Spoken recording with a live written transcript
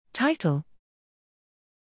Title: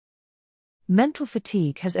 Mental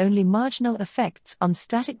fatigue has only marginal effects on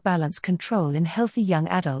static balance control in healthy young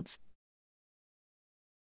adults.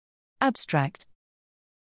 Abstract: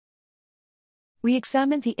 We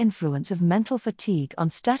examined the influence of mental fatigue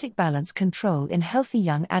on static balance control in healthy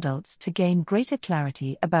young adults to gain greater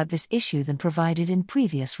clarity about this issue than provided in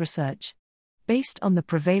previous research. Based on the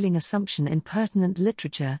prevailing assumption in pertinent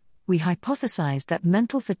literature, we hypothesized that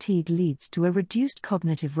mental fatigue leads to a reduced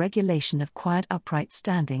cognitive regulation of quiet upright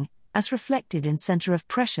standing, as reflected in center of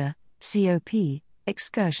pressure, COP,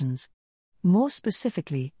 excursions. More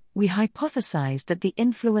specifically, we hypothesized that the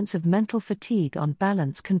influence of mental fatigue on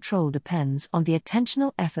balance control depends on the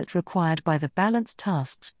attentional effort required by the balance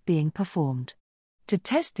tasks being performed. To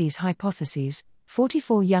test these hypotheses,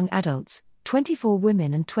 44 young adults, 24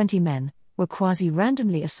 women and 20 men, were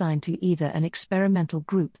quasi-randomly assigned to either an experimental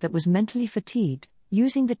group that was mentally fatigued,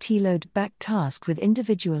 using the T-load back task with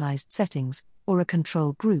individualized settings, or a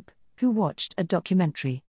control group, who watched a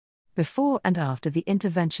documentary. Before and after the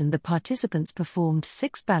intervention, the participants performed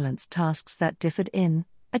 6 balance tasks that differed in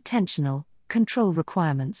attentional, control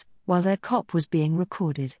requirements, while their COP was being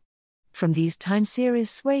recorded. From these time series,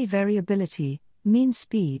 sway variability, mean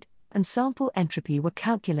speed, and sample entropy were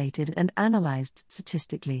calculated and analyzed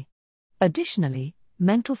statistically. Additionally,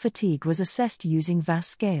 mental fatigue was assessed using VAS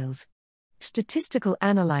scales. Statistical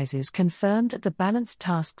analyses confirmed that the balance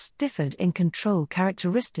tasks differed in control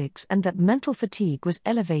characteristics and that mental fatigue was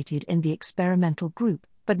elevated in the experimental group,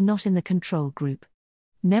 but not in the control group.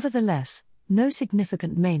 Nevertheless, no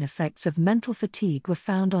significant main effects of mental fatigue were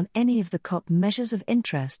found on any of the COP measures of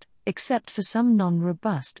interest, except for some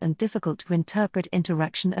non-robust and difficult to interpret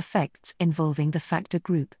interaction effects involving the factor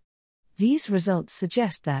group. These results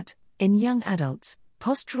suggest that, in young adults,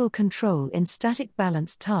 postural control in static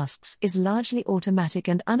balance tasks is largely automatic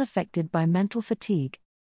and unaffected by mental fatigue,